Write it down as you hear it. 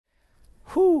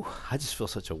Whew, I just feel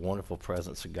such a wonderful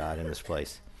presence of God in this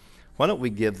place. Why don't we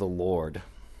give the Lord,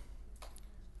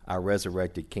 our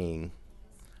resurrected King,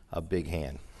 a big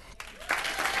hand?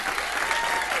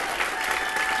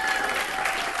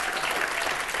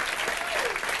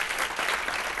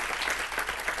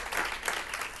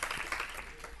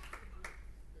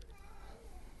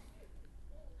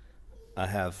 I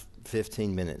have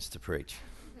 15 minutes to preach.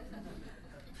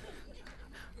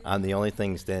 I'm the only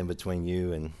thing standing between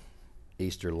you and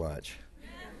Easter lunch.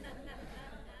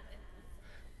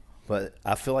 But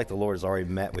I feel like the Lord has already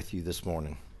met with you this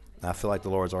morning. I feel like the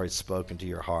Lord has already spoken to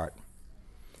your heart.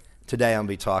 Today I'm going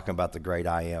to be talking about the great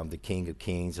I Am, the King of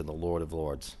Kings and the Lord of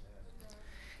Lords.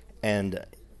 And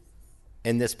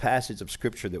in this passage of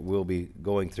Scripture that we'll be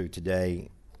going through today,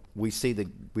 we see that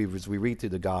as we read through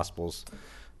the Gospels,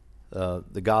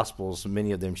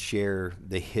 many of them share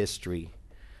the history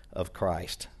of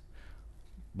Christ.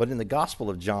 But in the Gospel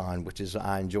of John, which is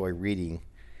I enjoy reading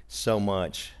so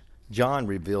much, John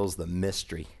reveals the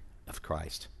mystery of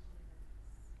Christ.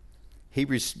 He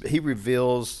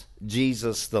reveals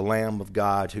Jesus, the Lamb of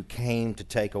God, who came to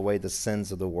take away the sins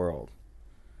of the world.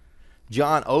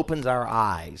 John opens our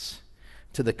eyes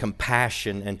to the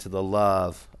compassion and to the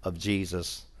love of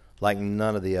Jesus like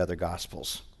none of the other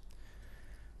Gospels.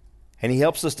 And he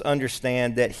helps us to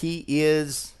understand that he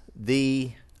is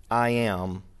the I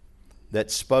Am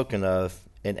that's spoken of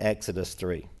in Exodus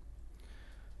 3.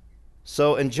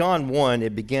 So in John 1,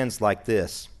 it begins like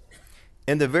this.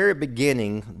 In the very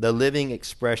beginning, the living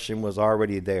expression was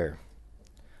already there.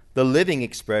 The living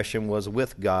expression was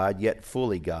with God, yet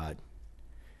fully God.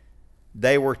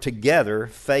 They were together,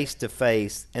 face to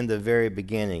face, in the very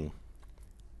beginning.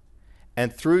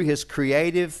 And through his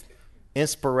creative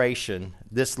inspiration,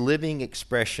 this living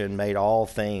expression made all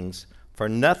things, for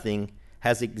nothing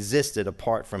has existed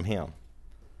apart from him.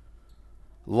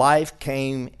 Life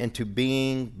came into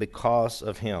being because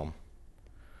of him.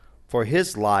 For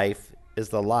his life is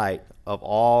the light of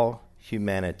all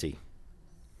humanity.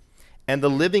 And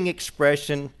the living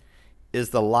expression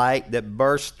is the light that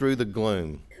burst through the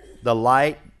gloom. The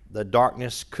light the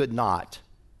darkness could not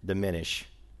diminish.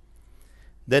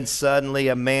 Then suddenly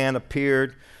a man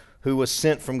appeared who was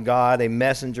sent from God, a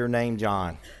messenger named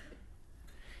John.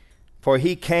 For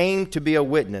he came to be a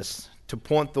witness, to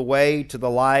point the way to the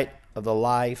light of the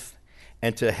life,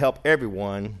 and to help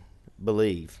everyone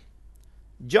believe.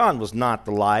 John was not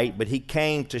the light, but he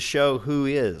came to show who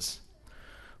is.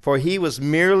 For he was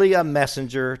merely a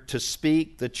messenger to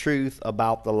speak the truth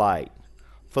about the light.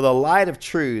 For the light of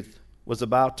truth was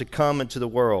about to come into the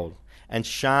world and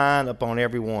shine upon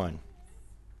everyone.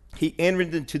 He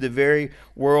entered into the very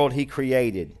world he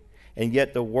created, and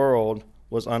yet the world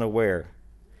was unaware.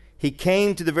 He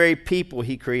came to the very people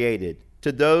he created,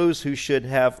 to those who should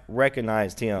have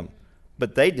recognized him,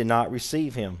 but they did not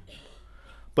receive him.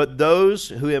 But those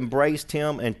who embraced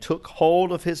him and took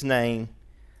hold of his name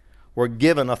were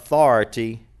given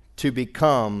authority to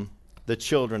become the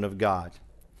children of God.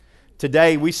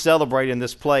 Today we celebrate in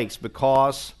this place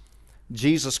because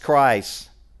Jesus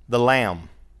Christ, the Lamb,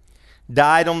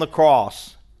 died on the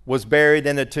cross, was buried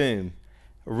in a tomb,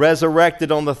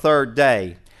 resurrected on the third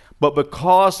day. But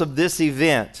because of this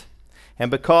event and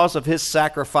because of his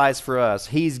sacrifice for us,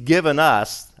 he's given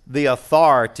us the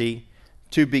authority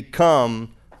to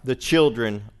become the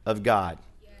children of God.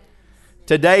 Yes.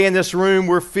 Today in this room,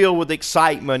 we're filled with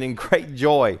excitement and great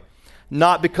joy.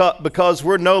 Not because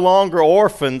we're no longer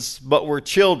orphans, but we're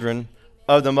children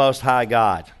of the Most High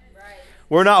God. Right.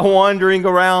 We're not wandering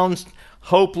around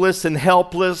hopeless and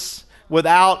helpless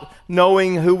without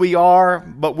knowing who we are,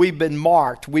 but we've been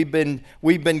marked. We've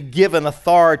been given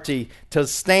authority to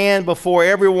stand before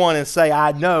everyone and say,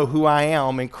 I know who I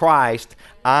am in Christ.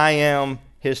 I am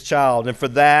his child. And for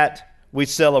that, we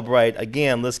celebrate.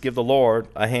 Again, let's give the Lord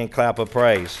a hand clap of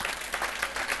praise.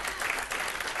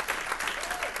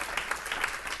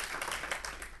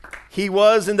 He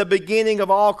was in the beginning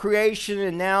of all creation,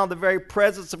 and now the very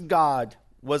presence of God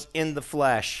was in the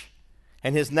flesh.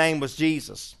 And his name was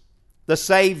Jesus, the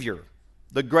Savior,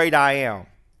 the great I Am.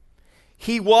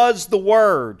 He was the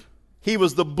Word. He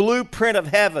was the blueprint of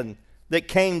heaven that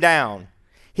came down.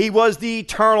 He was the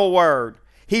eternal Word.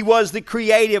 He was the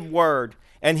creative Word.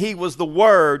 And he was the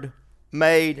Word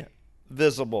made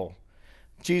visible.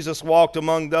 Jesus walked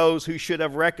among those who should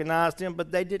have recognized him,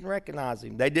 but they didn't recognize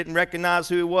him. They didn't recognize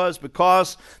who he was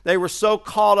because they were so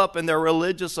caught up in their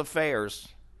religious affairs.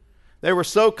 They were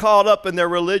so caught up in their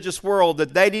religious world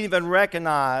that they didn't even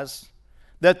recognize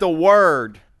that the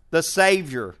Word, the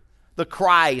Savior, the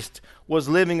Christ was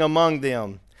living among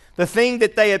them. The thing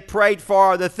that they had prayed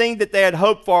for, the thing that they had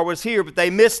hoped for was here, but they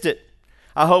missed it.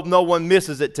 I hope no one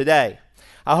misses it today.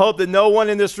 I hope that no one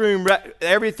in this room,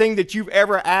 everything that you've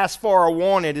ever asked for or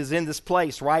wanted is in this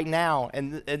place right now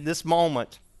and in this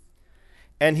moment.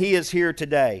 And he is here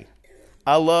today.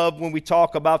 I love when we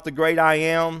talk about the great I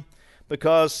am,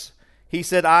 because he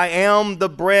said, I am the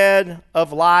bread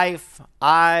of life,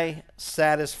 I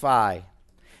satisfy.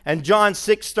 And John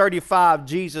 6:35,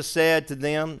 Jesus said to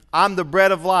them, I'm the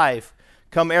bread of life.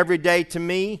 Come every day to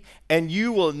me, and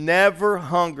you will never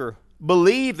hunger.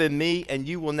 Believe in me, and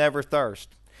you will never thirst.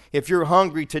 If you're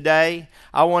hungry today,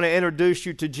 I want to introduce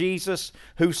you to Jesus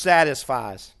who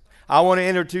satisfies. I want to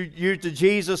introduce you to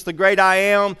Jesus, the great I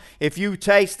am. If you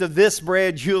taste of this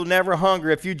bread, you'll never hunger.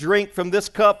 If you drink from this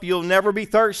cup, you'll never be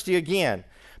thirsty again,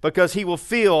 because he will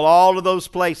fill all of those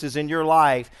places in your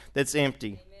life that's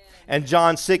empty. Amen. And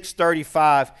John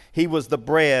 6:35, he was the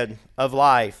bread of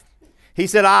life. He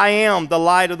said, I am the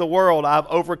light of the world. I've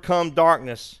overcome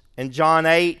darkness. In John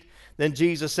 8, then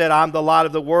Jesus said, I'm the light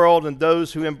of the world, and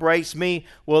those who embrace me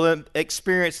will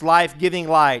experience life-giving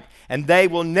light, and they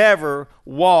will never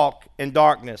walk in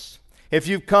darkness. If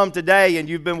you've come today and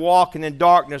you've been walking in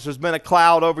darkness, there's been a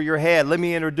cloud over your head, let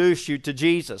me introduce you to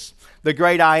Jesus, the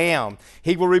great I am.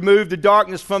 He will remove the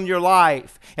darkness from your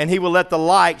life, and he will let the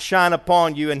light shine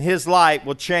upon you, and his light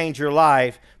will change your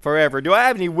life forever. Do I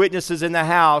have any witnesses in the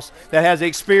house that has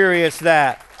experienced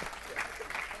that?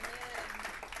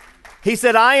 He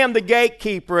said, I am the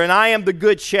gatekeeper and I am the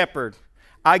good shepherd.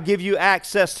 I give you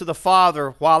access to the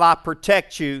Father while I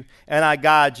protect you and I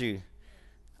guide you.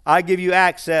 I give you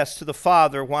access to the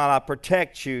Father while I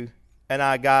protect you and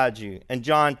I guide you. And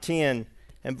John 10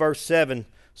 and verse 7,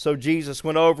 so Jesus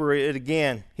went over it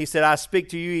again. He said, I speak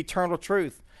to you eternal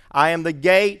truth. I am the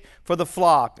gate for the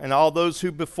flock, and all those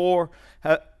who broke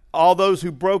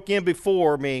in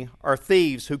before me are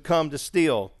thieves who come to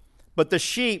steal. But the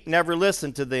sheep never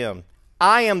listen to them.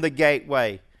 I am the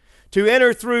gateway. To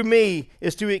enter through me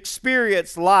is to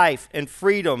experience life and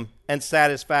freedom and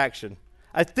satisfaction.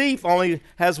 A thief only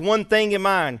has one thing in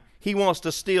mind. He wants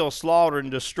to steal, slaughter,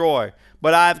 and destroy.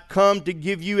 But I've come to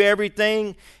give you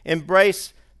everything,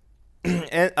 embrace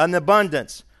an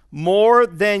abundance, more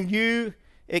than you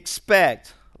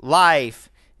expect,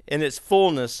 life in its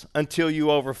fullness until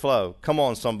you overflow. Come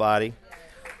on, somebody.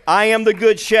 I am the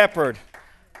good shepherd.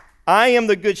 I am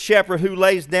the good shepherd who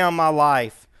lays down my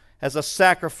life as a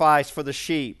sacrifice for the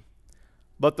sheep.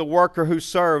 But the worker who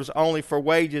serves only for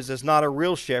wages is not a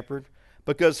real shepherd,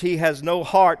 because he has no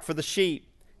heart for the sheep.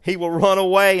 He will run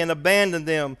away and abandon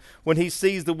them when he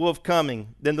sees the wolf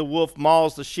coming. Then the wolf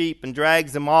mauls the sheep and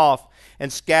drags them off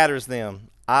and scatters them.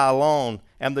 I alone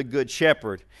am the good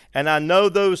shepherd, and I know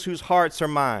those whose hearts are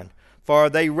mine, for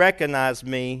they recognize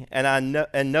me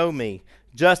and know me,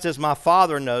 just as my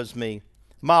Father knows me.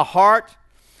 My heart,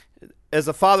 as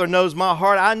the Father knows my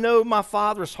heart, I know my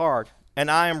Father's heart, and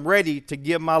I am ready to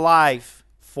give my life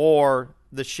for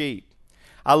the sheep.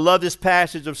 I love this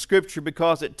passage of Scripture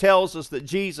because it tells us that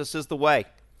Jesus is the way.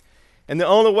 And the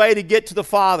only way to get to the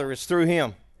Father is through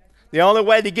him. The only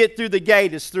way to get through the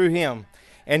gate is through him.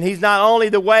 And he's not only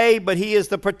the way, but he is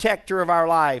the protector of our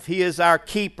life. He is our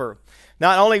keeper.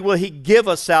 Not only will he give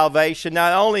us salvation,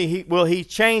 not only will he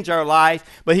change our life,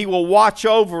 but he will watch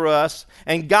over us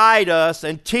and guide us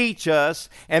and teach us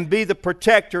and be the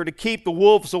protector to keep the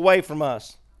wolves away from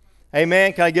us.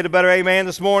 Amen. Can I get a better amen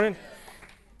this morning?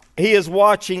 He is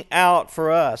watching out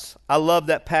for us. I love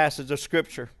that passage of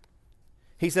Scripture.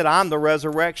 He said, I'm the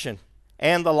resurrection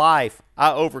and the life.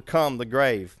 I overcome the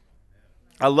grave.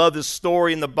 I love this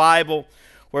story in the Bible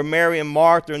where Mary and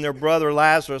Martha and their brother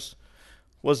Lazarus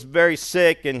was very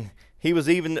sick, and he was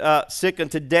even sick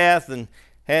unto death,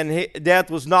 and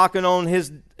death was knocking on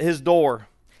his door.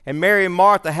 And Mary and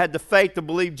Martha had the faith to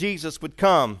believe Jesus would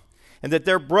come and that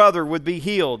their brother would be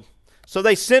healed. So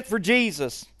they sent for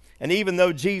Jesus. And even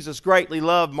though Jesus greatly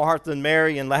loved Martha and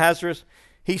Mary and Lazarus,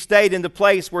 he stayed in the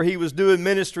place where he was doing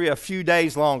ministry a few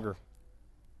days longer.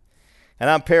 And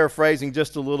I'm paraphrasing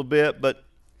just a little bit, but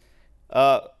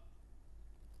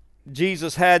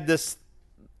Jesus had this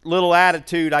little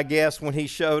attitude, I guess, when he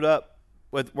showed up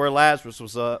with where Lazarus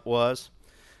was.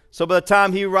 So by the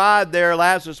time he arrived there,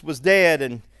 Lazarus was dead,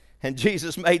 and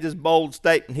Jesus made this bold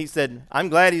statement. He said, I'm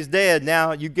glad he's dead.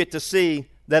 Now you get to see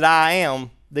that I am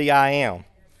the I am.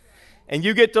 And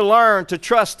you get to learn to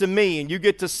trust in me, and you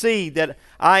get to see that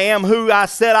I am who I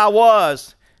said I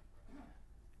was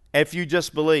if you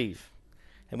just believe.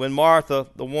 And when Martha,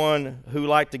 the one who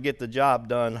liked to get the job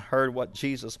done, heard what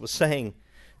Jesus was saying,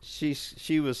 she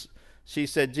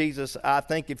said, Jesus, I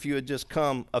think if you had just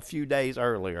come a few days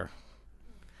earlier,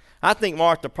 I think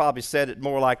Martha probably said it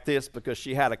more like this because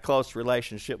she had a close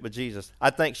relationship with Jesus. I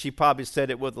think she probably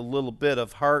said it with a little bit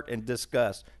of hurt and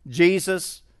disgust.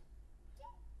 Jesus,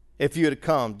 if you had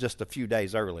come just a few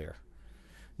days earlier.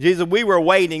 Jesus, we were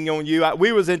waiting on you.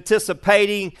 We was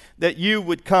anticipating that you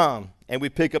would come. And we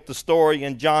pick up the story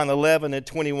in John 11 and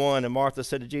 21. And Martha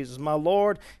said to Jesus, my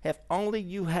Lord, if only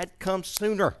you had come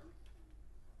sooner,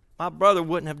 my brother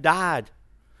wouldn't have died.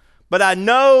 But I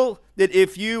know that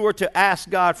if you were to ask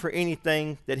God for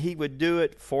anything, that he would do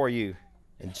it for you.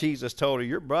 And Jesus told her,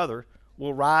 your brother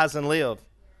will rise and live.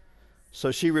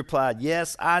 So she replied,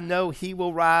 yes, I know he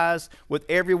will rise with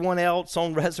everyone else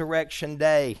on resurrection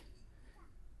day.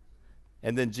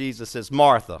 And then Jesus says,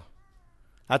 Martha.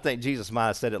 I think Jesus might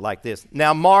have said it like this.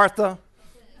 Now, Martha.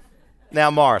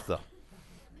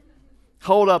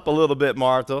 Hold up a little bit,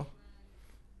 Martha.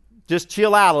 Just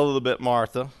chill out a little bit,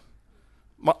 Martha.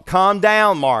 Calm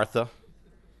down, Martha.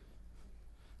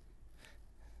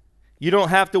 You don't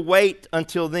have to wait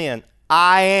until then.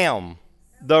 I am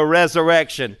the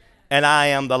resurrection and I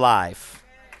am the life.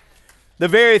 The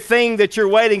very thing that you're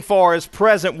waiting for is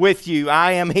present with you.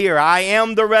 I am here. I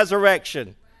am the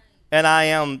resurrection and I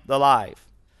am the life.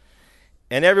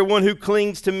 And everyone who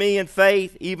clings to me in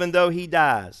faith, even though he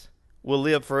dies, will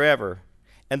live forever.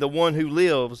 And the one who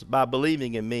lives by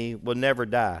believing in me will never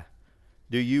die.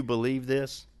 Do you believe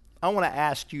this? I want to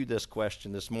ask you this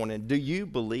question this morning. Do you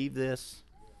believe this?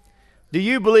 Do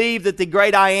you believe that the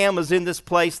great I am is in this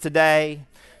place today?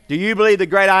 Do you believe the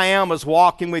great I am is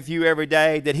walking with you every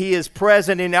day? That he is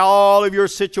present in all of your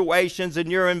situations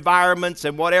and your environments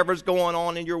and whatever's going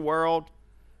on in your world?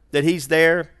 That he's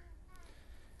there?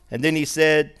 And then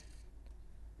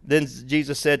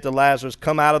Jesus said to Lazarus,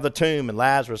 come out of the tomb, and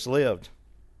Lazarus lived.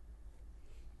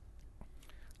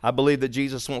 I believe that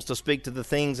Jesus wants to speak to the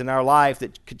things in our life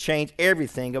that could change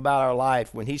everything about our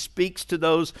life. When he speaks to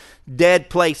those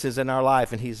dead places in our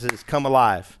life and he says, come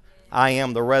alive. I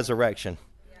am the resurrection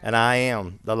and I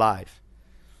am the life.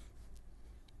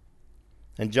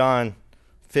 In John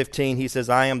 15, he says,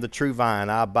 I am the true vine.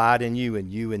 I abide in you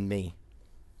and you in me.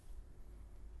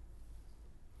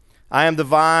 I am the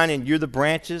vine and you're the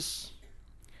branches.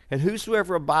 And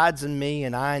whosoever abides in me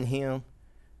and I in him,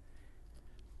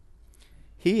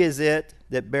 he is it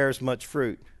that bears much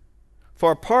fruit.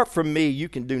 For apart from me, you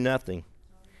can do nothing.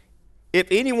 If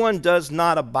anyone does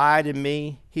not abide in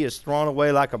me, he is thrown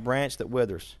away like a branch that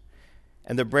withers.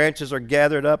 And the branches are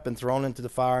gathered up and thrown into the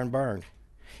fire and burned.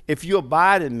 If you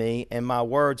abide in me and my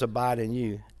words abide in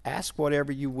you, ask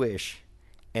whatever you wish,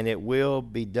 and it will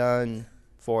be done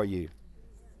for you.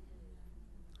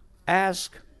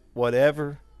 Ask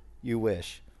whatever you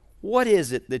wish. What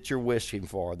is it that you're wishing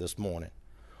for this morning?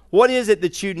 What is it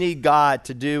that you need God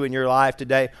to do in your life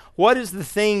today? What is the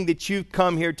thing that you've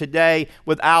come here today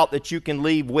without that you can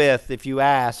leave with if you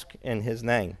ask in his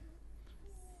name?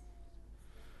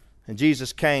 And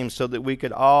Jesus came so that we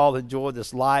could all enjoy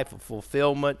this life of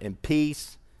fulfillment and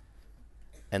peace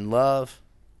and love.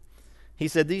 He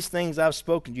said, these things I've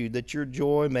spoken to you, that your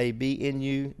joy may be in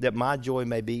you, that my joy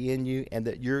may be in you, and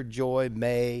that your joy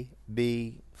may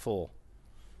be full.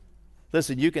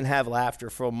 Listen, you can have laughter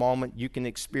for a moment. You can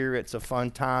experience a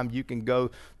fun time. You can go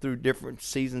through different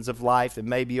seasons of life, and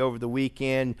maybe over the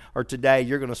weekend or today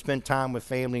you're going to spend time with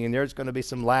family, and there's going to be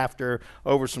some laughter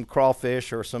over some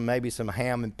crawfish or maybe some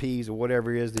ham and peas or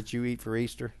whatever it is that you eat for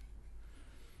Easter.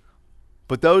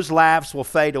 But those laughs will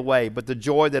fade away. But the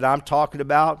joy that I'm talking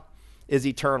about is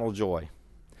eternal joy.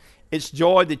 It's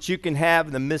joy that you can have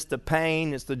in the midst of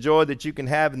pain. It's the joy that you can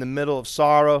have in the middle of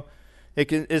sorrow.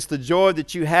 It's the joy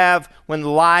that you have when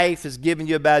life is giving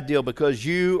you a bad deal because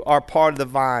you are part of the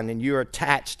vine and you're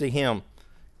attached to him.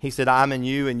 He said, I'm in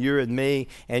you and you're in me,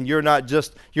 and you're not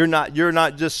just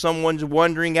someone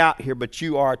wandering out here, but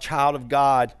you are a child of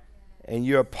God and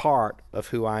you're a part of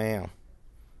who I am.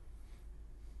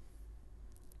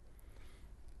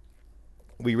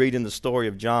 We read in the story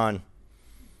of John,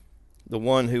 the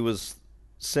one who was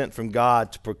sent from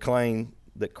God to proclaim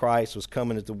that Christ was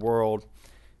coming into the world.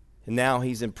 And now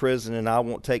he's in prison, and I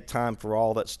won't take time for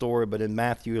all that story, but in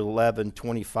Matthew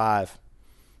 11:25,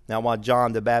 now while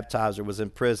John the Baptizer was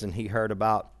in prison, he heard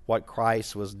about what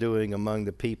Christ was doing among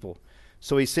the people.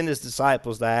 So he sent his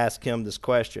disciples to ask him this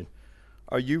question,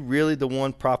 are you really the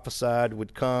one prophesied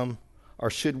would come,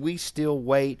 or should we still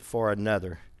wait for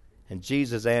another? And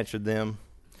Jesus answered them,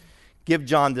 give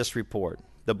John this report.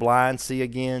 The blind see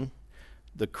again,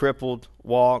 the crippled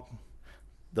walk,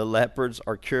 the lepers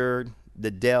are cured,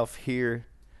 the deaf hear,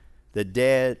 the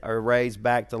dead are raised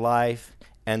back to life,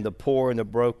 and the poor and the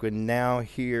broken now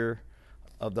hear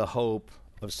of the hope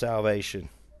of salvation.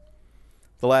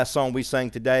 The last song we sang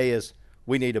today is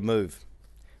We need a move.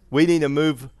 We need a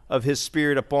move of His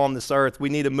Spirit upon this earth. We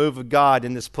need a move of God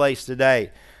in this place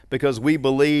today, because we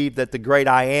believe that the great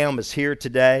I Am is here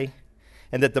today,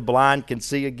 and that the blind can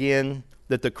see again,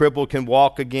 that the crippled can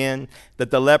walk again,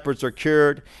 that the lepers are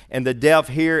cured, and the deaf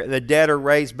hear, the dead are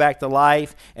raised back to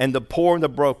life, and the poor and the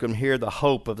broken hear the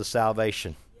hope of the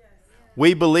salvation.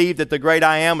 We believe that the great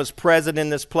I Am is present in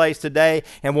this place today,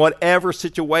 and whatever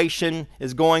situation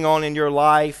is going on in your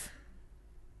life,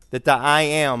 that the I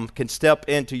Am can step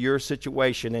into your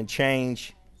situation and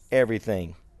change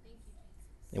everything.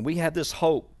 And we have this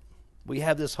hope. We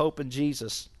have this hope in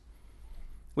Jesus.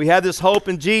 We have this hope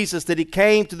in Jesus that He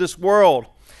came to this world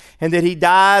and that He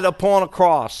died upon a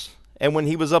cross. And when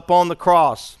He was up on the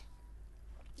cross,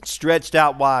 stretched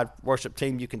out wide, worship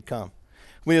team, you can come.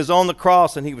 When He was on the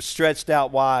cross and He was stretched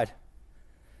out wide,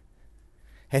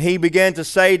 and He began to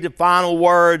say the final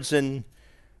words, and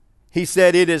He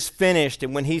said, "It is finished."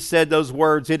 And when He said those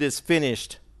words, "It is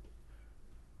finished,"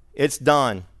 it's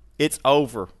done. It's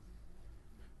over.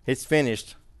 It's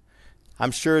finished.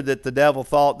 I'm sure that the devil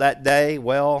thought that day,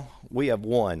 well, we have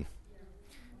won.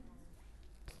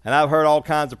 And I've heard all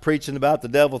kinds of preaching about the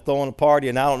devil throwing a party,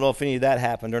 and I don't know if any of that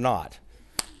happened or not.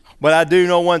 But I do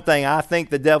know one thing. I think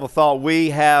the devil thought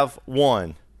we have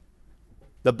won.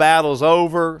 The battle's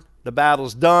over. The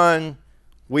battle's done.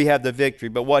 We have the victory.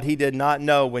 But what he did not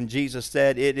know when Jesus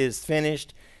said, "It is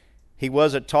finished," He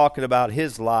wasn't talking about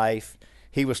His life.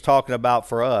 He was talking about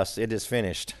for us, it is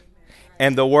finished.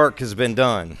 And the work has been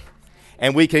done.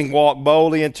 And we can walk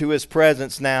boldly into His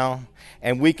presence now,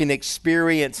 and we can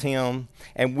experience Him,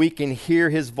 and we can hear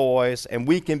His voice, and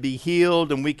we can be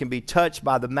healed, and we can be touched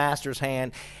by the Master's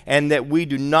hand, and that we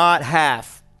do not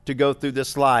have to go through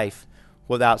this life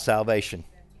without salvation.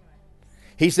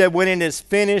 He said when it is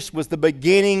finished was the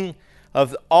beginning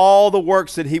of all the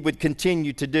works that He would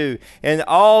continue to do, and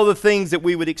all the things that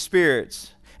we would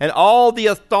experience, and all the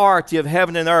authority of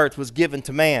heaven and earth was given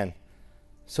to man,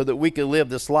 so that we could live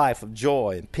this life of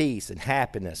joy and peace and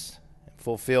happiness and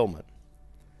fulfillment.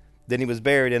 Then He was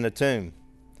buried in a tomb.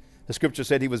 The scripture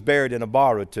said He was buried in a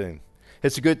borrowed tomb.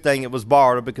 It's a good thing it was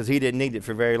borrowed, because He didn't need it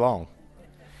for very long.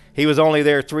 He was only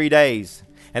there 3 days.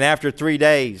 And after 3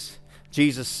 days,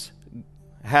 Jesus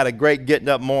had a great getting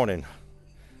up morning.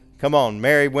 Come on,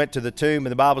 Mary went to the tomb,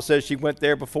 and the Bible says she went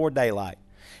there before daylight.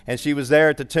 And she was there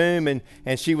at the tomb,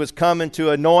 and she was coming to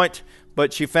anoint,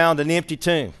 but she found an empty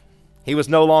tomb. He was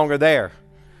no longer there.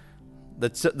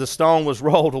 The stone was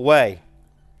rolled away.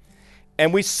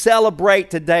 And we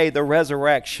celebrate today the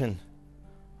resurrection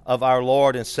of our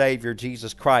Lord and Savior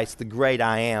Jesus Christ, the great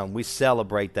I Am. We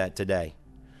celebrate that today.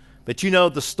 But you know,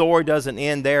 the story doesn't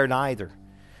end there neither.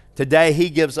 Today He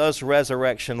gives us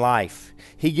resurrection life.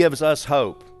 He gives us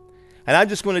hope. And I'm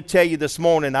just going to tell you this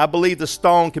morning, I believe the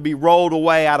stone can be rolled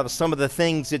away out of some of the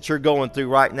things that you're going through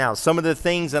right now. Some of the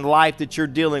things in life that you're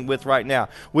dealing with right now.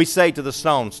 We say to the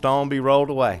stone, "Stone, be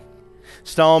rolled away."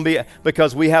 Stone, be,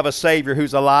 because we have a Savior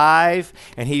who's alive,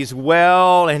 and He's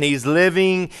well, and He's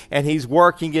living, and He's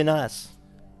working in us.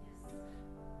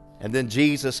 And then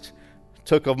Jesus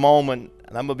took a moment,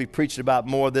 and I'm going to be preaching about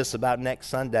more of this about next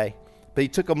Sunday, but He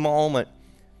took a moment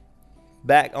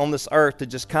back on this earth to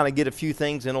just kind of get a few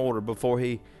things in order before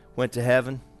He went to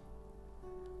heaven.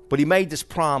 But He made this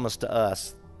promise to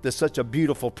us. This such a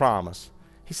beautiful promise.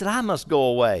 He said, "I must go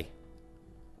away,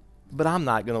 but I'm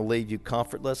not going to leave you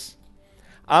comfortless.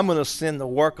 I'm going to send the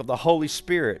work of the Holy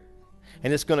Spirit,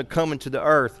 and it's going to come into the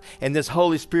earth, and this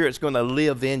Holy Spirit's going to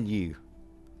live in you."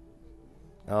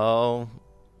 Oh,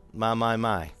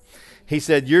 my. He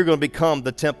said, you're going to become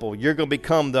the temple. You're going to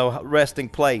become the resting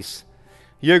place.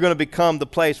 You're going to become the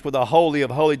place where the Holy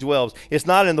of Holies dwells. It's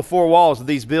not in the four walls of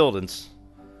these buildings.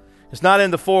 It's not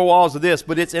in the four walls of this,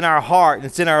 but it's in our heart and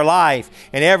it's in our life.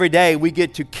 And every day we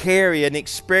get to carry and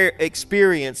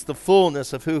experience the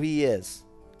fullness of who He is,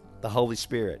 the Holy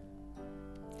Spirit.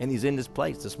 And He's in this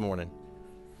place this morning.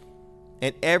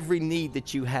 And every need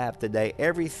that you have today,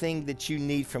 everything that you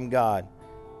need from God,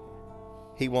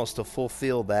 He wants to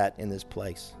fulfill that in this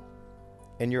place,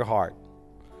 in your heart.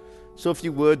 So if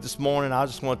you would this morning, I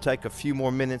just want to take a few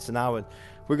more minutes, and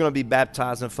we're going to be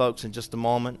baptizing folks in just a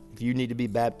moment. If you need to be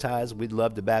baptized, we'd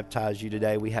love to baptize you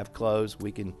today. We have clothes.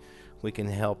 We can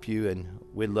help you, and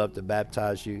we'd love to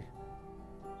baptize you.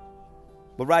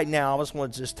 But right now, I just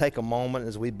want to just take a moment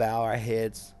as we bow our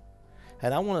heads,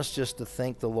 and I want us just to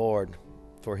thank the Lord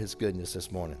for His goodness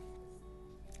this morning.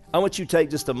 I want you to take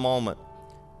just a moment,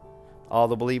 all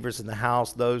the believers in the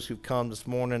house, those who've come this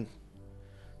morning,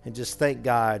 and just thank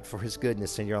God for His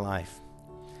goodness in your life.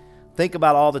 Think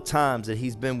about all the times that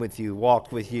He's been with you,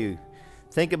 walked with you.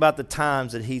 Think about the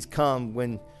times that He's come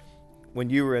when when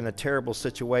you were in a terrible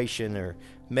situation, or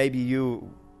maybe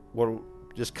you were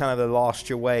just kind of lost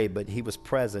your way, but he was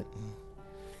present.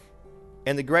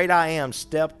 And the great I Am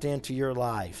stepped into your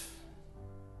life.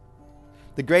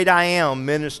 The great I Am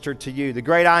ministered to you. The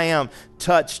great I Am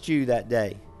touched you that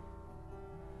day.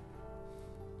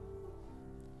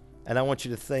 And I want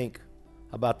you to think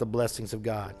about the blessings of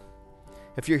God.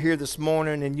 If you're here this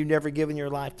morning and you've never given your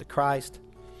life to Christ,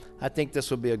 I think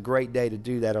this would be a great day to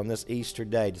do that on this Easter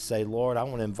day, to say, Lord, I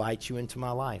want to invite you into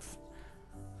my life.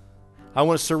 I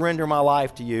want to surrender my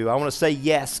life to you. I want to say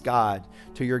yes, God,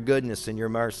 to your goodness and your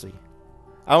mercy.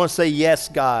 I want to say yes,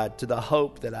 God, to the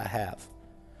hope that I have.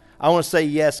 I want to say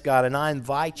yes, God, and I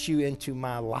invite you into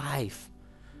my life.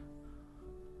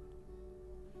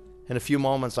 In a few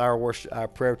moments, our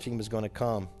prayer team is going to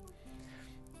come.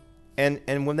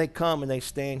 And when they come and they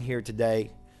stand here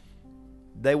today,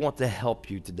 they want to help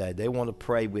you today. They want to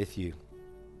pray with you.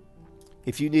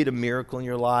 If you need a miracle in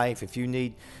your life, if you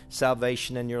need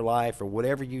salvation in your life, or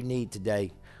whatever you need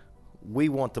today, we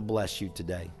want to bless you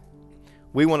today.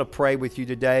 We want to pray with you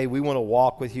today. We want to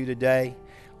walk with you today.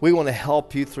 We want to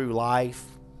help you through life.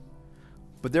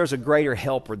 But there's a greater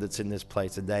helper that's in this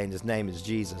place today, and his name is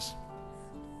Jesus.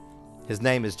 His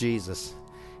name is Jesus.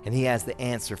 And he has the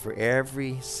answer for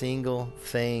every single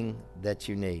thing that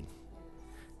you need.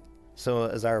 So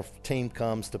as our team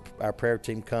comes, our prayer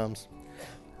team comes,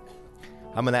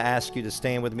 I'm going to ask you to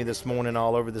stand with me this morning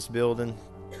all over this building.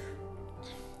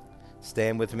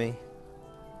 Stand with me.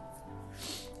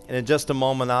 And in just a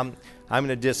moment, I'm going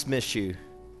to dismiss you.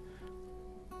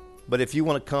 But if you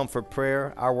want to come for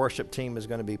prayer, our worship team is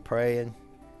going to be praying.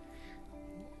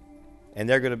 And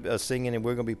they're going to be singing, and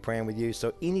we're going to be praying with you.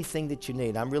 So anything that you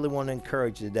need, I really want to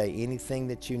encourage you today, anything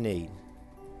that you need,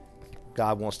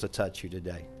 God wants to touch you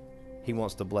today. He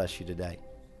wants to bless you today.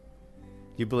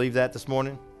 You believe that this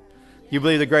morning? You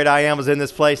believe the great I Am is in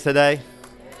this place today?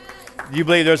 You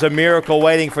believe there's a miracle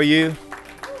waiting for you?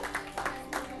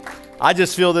 I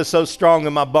just feel this so strong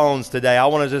in my bones today. I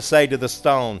want to just say to the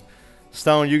stone,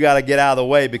 you got to get out of the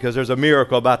way, because there's a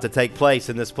miracle about to take place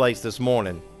in this place this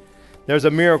morning. There's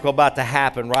a miracle about to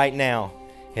happen right now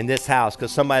in this house,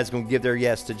 because somebody's going to give their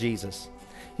yes to Jesus.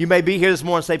 You may be here this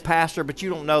morning and say, Pastor, but you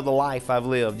don't know the life I've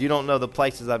lived. You don't know the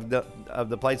places I've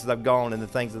gone and the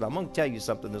things that I'm going to tell you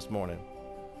something this morning.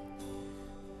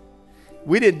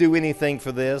 We didn't do anything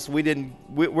for this.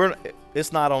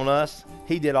 It's not on us.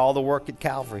 He did all the work at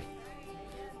Calvary.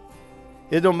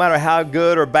 It don't matter how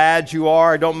good or bad you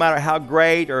are. It don't matter how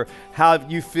great or how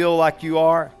you feel like you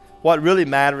are. What really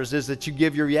matters is that you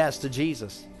give your yes to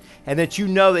Jesus, and that you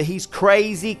know that he's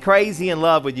crazy, crazy in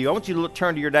love with you. I want you to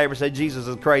turn to your neighbor and say, Jesus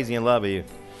is crazy in love with you.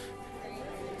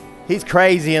 He's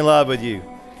crazy in love with you.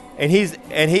 And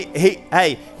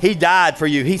he died for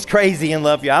you. He's crazy in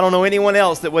love with you. I don't know anyone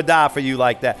else that would die for you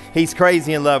like that. He's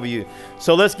crazy in love with you.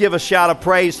 So let's give a shout of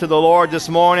praise to the Lord this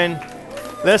morning.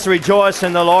 Let's rejoice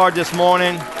in the Lord this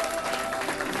morning.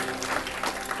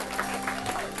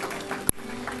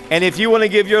 And if you want to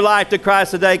give your life to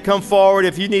Christ today, come forward.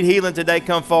 If you need healing today,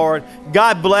 come forward.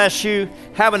 God bless you.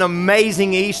 Have an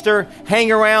amazing Easter.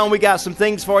 Hang around. We got some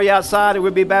things for you outside, and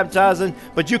we'll be baptizing.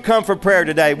 But you come for prayer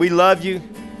today. We love you,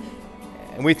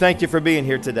 and we thank you for being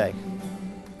here today.